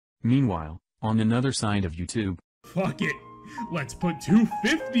Meanwhile, on another side of YouTube. Fuck it. Let's put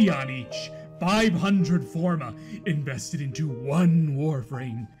 250 on each. 500 Forma invested into one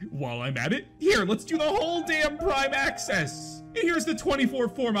Warframe. While I'm at it, here, let's do the whole damn Prime Access. And here's the 24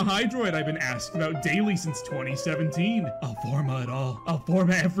 Forma Hydroid I've been asked about daily since 2017. I'll Forma it all. I'll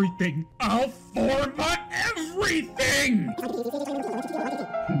Forma everything. I'll Forma everything!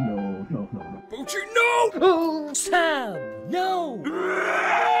 No. Butcher, no! Oh, Sam, no!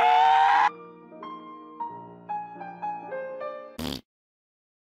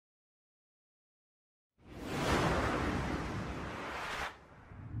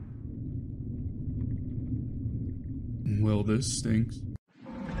 Well, this stinks.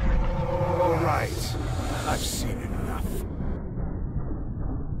 All right, I've seen enough.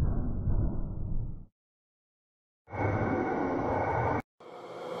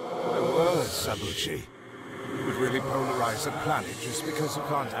 My word, Sabuchi. You would really polarize a planet just because you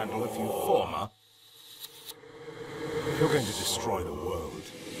can't handle a few Forma. If you're going to destroy the world,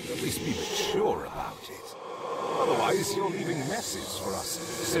 at least be mature about it. Otherwise, you're leaving messes for us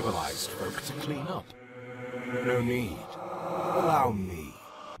civilized folk to clean up. No need. Allow me.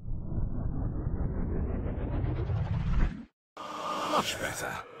 Much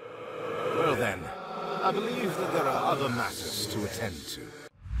better. Well then, I believe that there are other matters to attend to.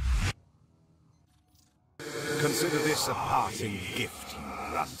 Consider this a parting gift,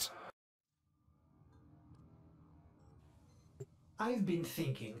 you runt. I've been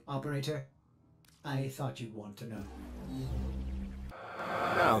thinking, Operator. I thought you'd want to know.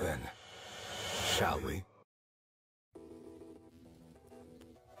 Now then, shall we?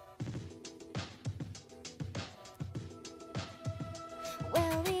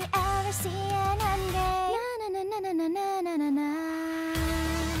 Will we ever see an endgame? Na na na na na na na na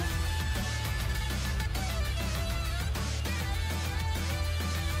na.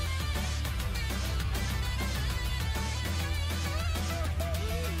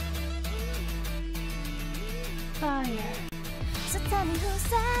 Fire. So tell me who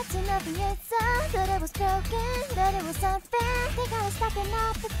said to nothing it's done, that it was broken, that it was unfair. They got us stacking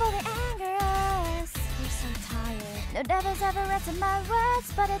up before they anger us. We're so tired. No devil's ever read to my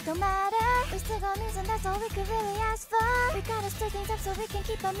words, but it don't matter. We still got news and that's all we could really ask for. We gotta stir things up so we can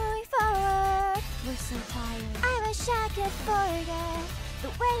keep on moving forward. We're so tired. I wish I could forget the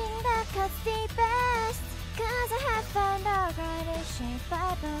waiting that cuts deepest. Cause I have found our greatest shape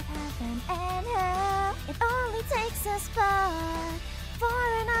by both heaven and hell. It only takes a spark for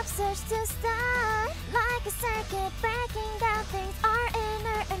an upsurge to start. Like a circuit breaking down, things are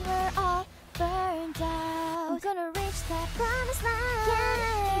inert and we're all burned out. I'm gonna reach that promised land,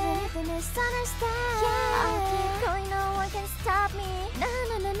 yeah. Even if they misunderstand, yeah. I'll keep going, no one can stop me. Na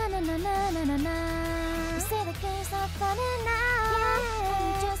na na na na na na na na. You say the game's not fun enough, yeah. And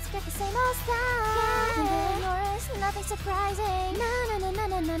you just get the same old stuff, yeah. And they ignore us, nothing surprising. Na na na na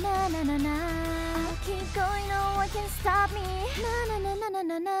na na na na na na. I'll keep going, no one can stop me. Na na na na na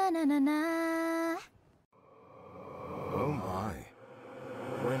na na na na na. Oh my.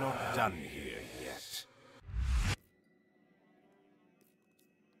 We're not done here yet.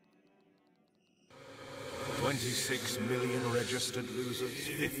 $26 million registered losers,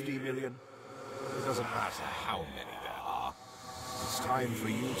 50 million. It doesn't matter how many there are. It's time for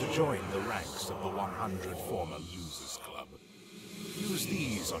you to join the ranks of the 100 Forma Losers Club. Use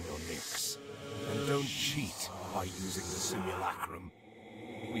these on your nicks. And don't cheat by using the simulacrum.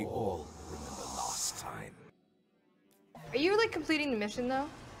 We all remember last time. Are you like completing the mission though?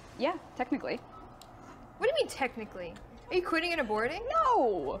 Yeah, technically. What do you mean technically? Are you quitting and aborting?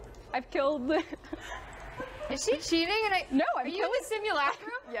 No! I've killed the... Is she cheating? No, Are you in the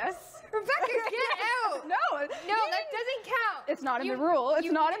simulacrum? Yes. Rebecca, get out! No! No, that doesn't count! It's not in the rule. It's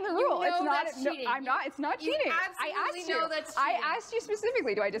not in the rule. You know it's not. that's no, cheating. I'm not. It's not cheating. You I asked absolutely know you. that's I cheating. asked you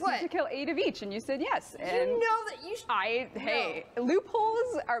specifically. Do I just need to kill 8 of each? And you said yes. And You know that you should. Hey,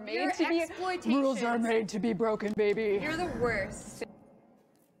 loopholes are made You're to be. exploitation. Rules are made to be broken, baby. You're the worst.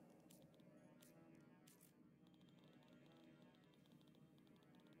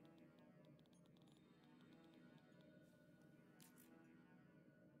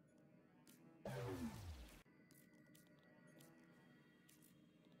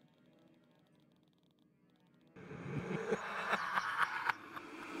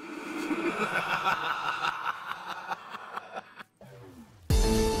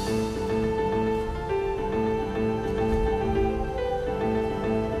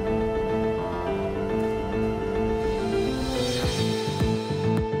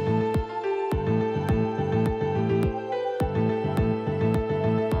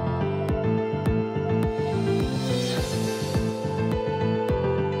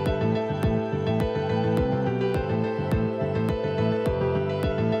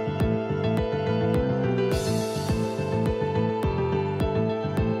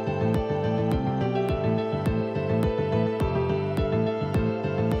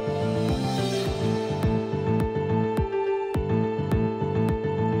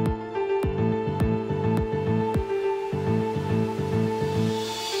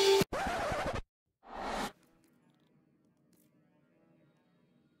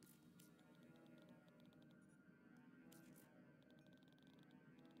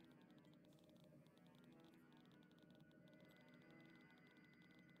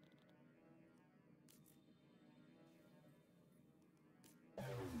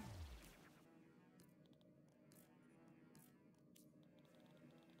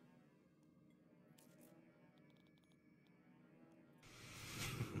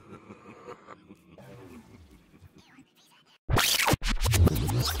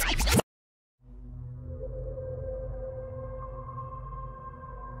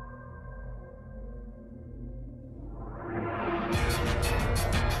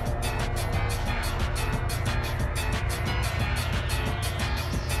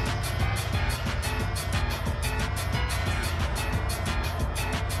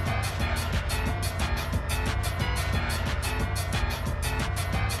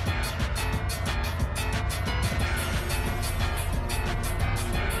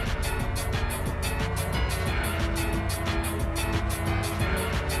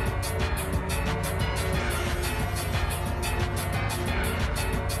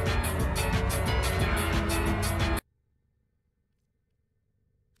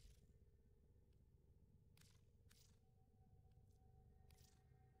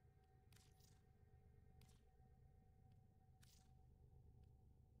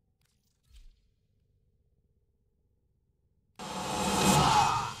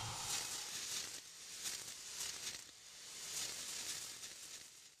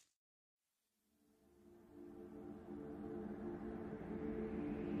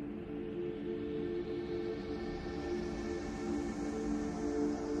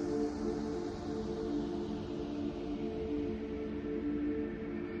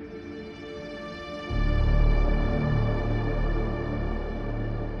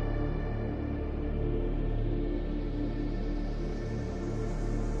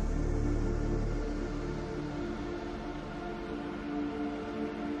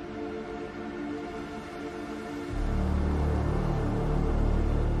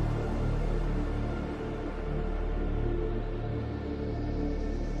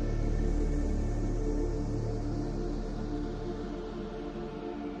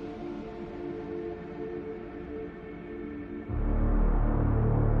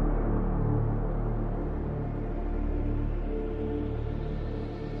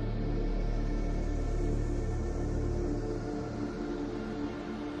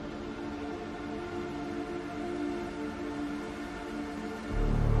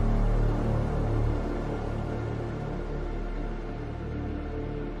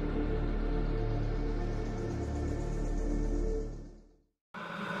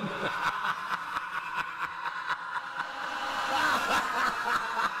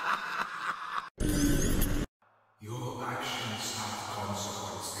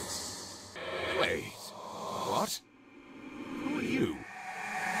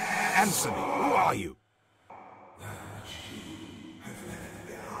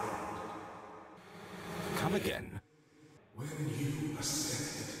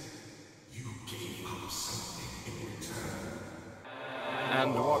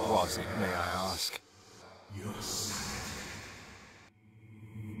 was it, may I ask? Your sanity.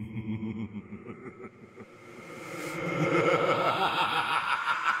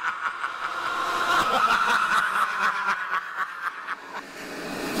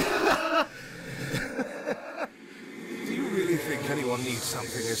 Do you really think anyone needs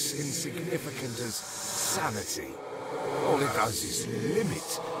something as insignificant as sanity? All it does is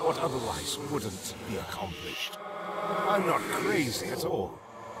limit what otherwise wouldn't be accomplished. I'm not crazy at all,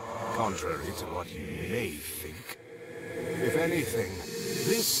 contrary to what you may think. If anything,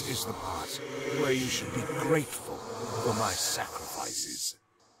 this is the part where you should be grateful for my sacrifices.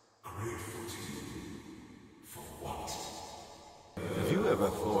 Grateful to you? For what? Have you ever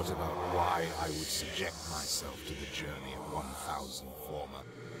thought about why I would subject myself to the journey of 1,000 Forma?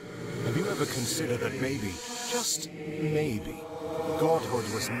 Have you ever considered that maybe, just maybe,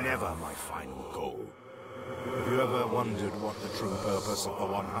 godhood was never my final goal? Have you ever wondered what the true purpose of the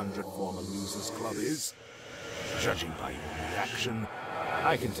 100 Forma Losers Club is? Judging by your reaction,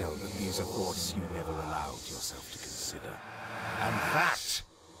 I can tell that these are thoughts you never allowed yourself to consider. And that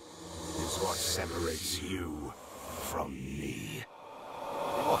is what separates you from me.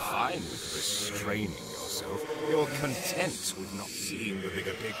 You're fine with restraining yourself. You're content with not seeing the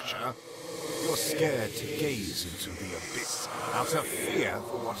bigger picture. You're scared to gaze into the abyss out of fear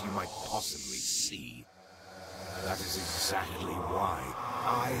for what you might possibly see. That is exactly why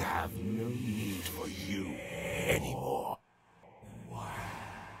I have no need for you anymore. Why?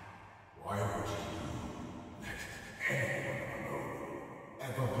 Why would you let anyone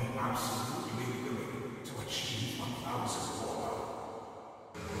ever be absolutely willing to achieve 1,000 Forma?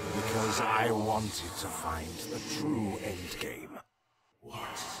 Because I wanted to find the true endgame.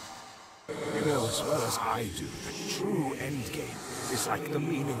 What? You know as well as I do that true endgame is like the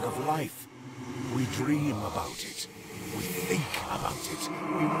meaning of life. We dream about it. We think about it.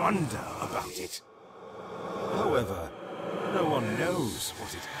 We wonder about it. However, no one knows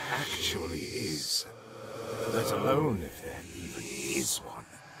what it actually is. Let alone if there even is one.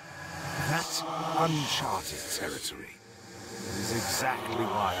 That uncharted territory is exactly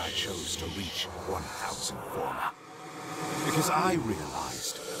why I chose to reach 1,000 Forma. Because I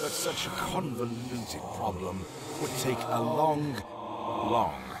realized that such a convoluted problem would take a long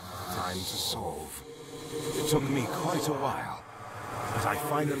time to solve. It took me quite a while, but I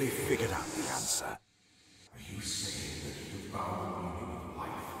finally figured out the answer. Are you saying that you found the meaning of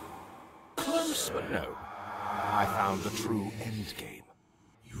life? Close, but no. I found the true endgame.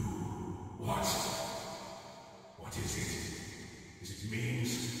 You... what? What is it? Is it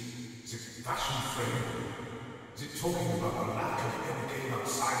memes? Is it fashion frame? Is it talking about the lack of endgame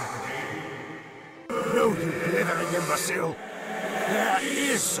outside of the game? No, you blithering imbecile! There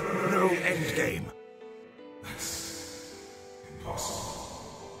is no endgame! That's impossible.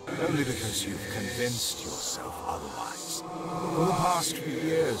 Only because you've convinced yourself otherwise. For the past few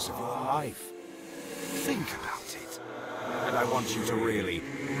years of your life. Think about it. And I want you to really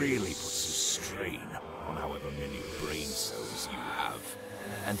put some strain on however many brain cells you have.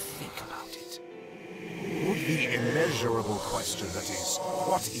 And think about it. Would the immeasurable question that is,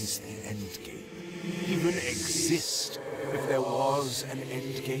 what is the endgame, even exist if there was an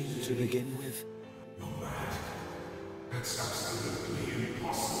endgame to begin with? You're mad. That's absolutely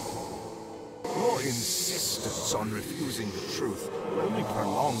impossible. Your insistence on refusing the truth will only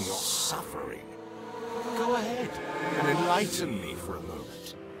prolong your suffering. Go ahead and enlighten me for a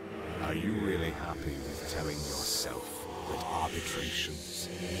moment. Are you really happy with telling yourself that arbitrations,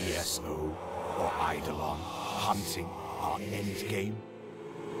 ESO, or Eidolon, hunting are endgame?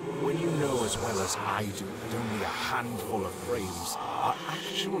 When you know as well as I do that only a handful of frames are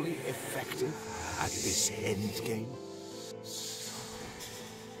actually effective at this endgame?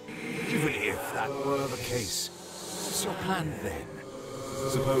 Even if that were the case, what's your plan then?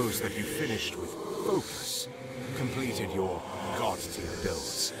 Suppose that you finished with focus, completed your god-tier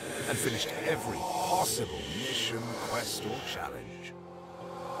builds, and finished every possible mission, quest, or challenge.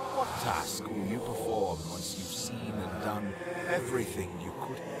 What task will you perform once you've seen and done everything you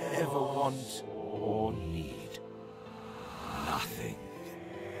could ever want or need? Nothing.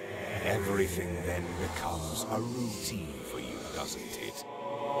 Everything then becomes a routine for you, doesn't it?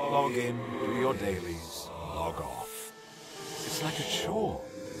 Log in, do your dailies, log off. It's like a chore,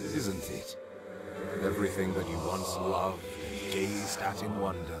 isn't it? Everything that you once loved and gazed at in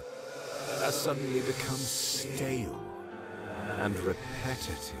wonder has suddenly become stale and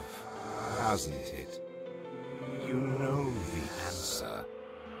repetitive, hasn't it? You know the answer.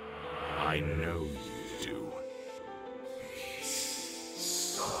 I know you do.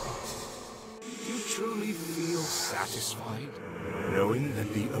 Stop it. You truly feel satisfied, knowing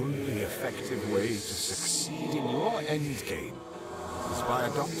that the only effective way to succeed in your endgame is by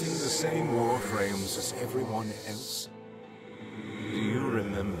adopting the same warframes as everyone else? Do you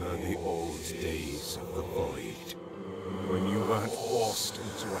remember the old days of the Void, when you weren't forced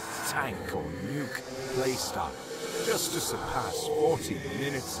into a tank or nuke playstyle just to surpass 40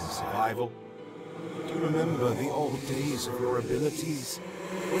 minutes in survival? Do you remember the old days of your abilities,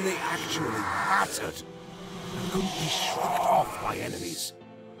 when they actually mattered and couldn't be shrugged off by enemies?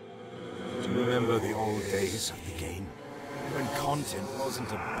 Do you remember the old days of the game, when content wasn't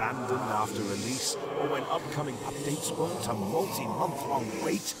abandoned after release, or when upcoming updates weren't a multi-month-long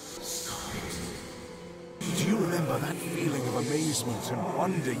wait? Do you remember that feeling of amazement and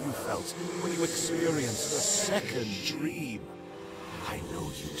wonder you felt when you experienced a second dream? I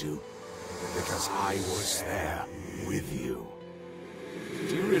know you do, because I was there with you.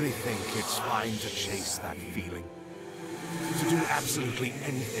 Do you really think it's fine to chase that feeling? To do absolutely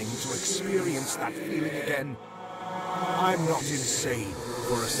anything to experience that feeling again? I'm not insane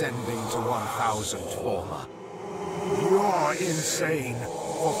for ascending to 1000 FORMA. You're insane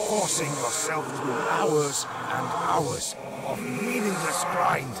for forcing yourself through hours and hours of meaningless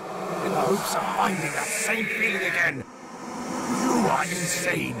grind in the hopes of finding that same feeling again. You are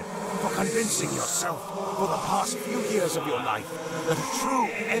insane for convincing yourself for the past few years of your life that a true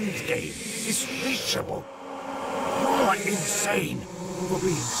endgame is reachable. You're insane for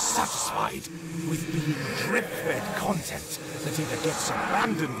being satisfied with being drip-fed content that either gets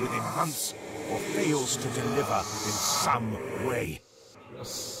abandoned within months or fails to deliver in some way.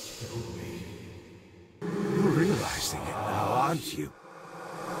 Just kill me. You're realizing it now, aren't you?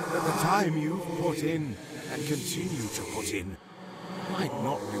 That the time you've put in and continue to put in might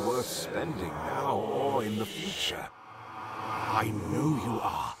not be worth spending now or in the future. I know you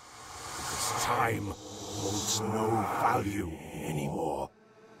are, because time holds no value anymore.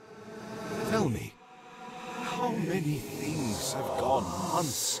 Tell me, how many things have gone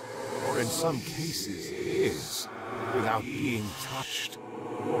months, or in some cases years, without being touched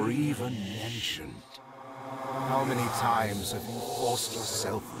or even mentioned? How many times have you forced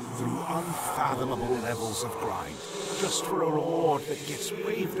yourself through unfathomable levels of grind just for a reward that gets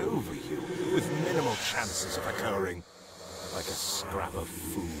waved over you with minimal chances of occurring? Like a scrap of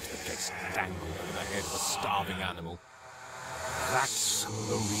food that gets dangled over the head of a starving animal. That's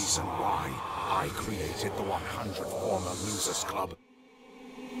the reason why I created the 100 FORMA Losers Club.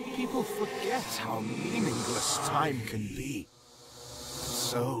 People forget how meaningless time can be. And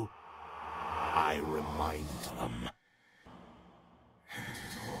so, I remind them.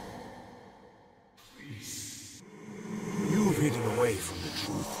 Please. You've hidden away from the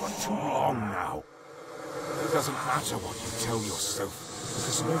truth for too long now. It doesn't matter what you tell yourself,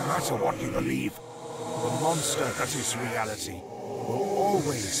 because no matter what you believe, the monster that is reality will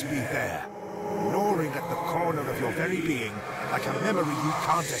always be there, gnawing at the corner of your very being like a memory you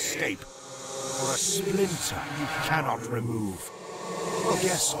can't escape, or a splinter you cannot remove. Well,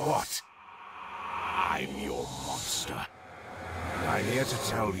 guess what? I'm your monster. And I'm here to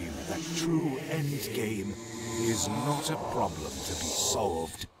tell you that true endgame is not a problem to be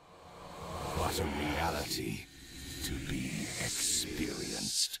solved, but a reality to be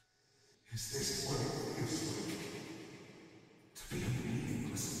experienced. Is this what it feels like? To be a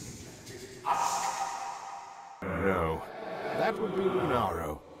meaningless, neglected husk? No, that would be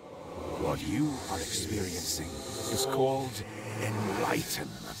Lunaro. What you are experiencing is called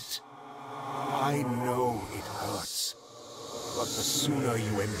enlightenment. I know it hurts, but the sooner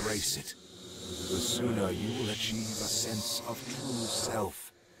you embrace it, the sooner you will achieve a sense of true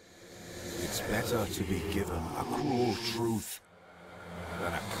self. It's better to be given a cruel truth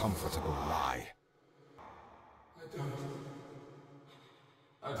than a comfortable lie.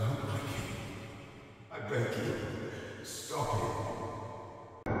 I don't like it. I beg you, stop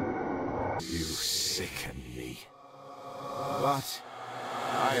it. You sicken me. But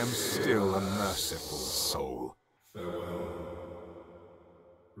I am still a merciful soul.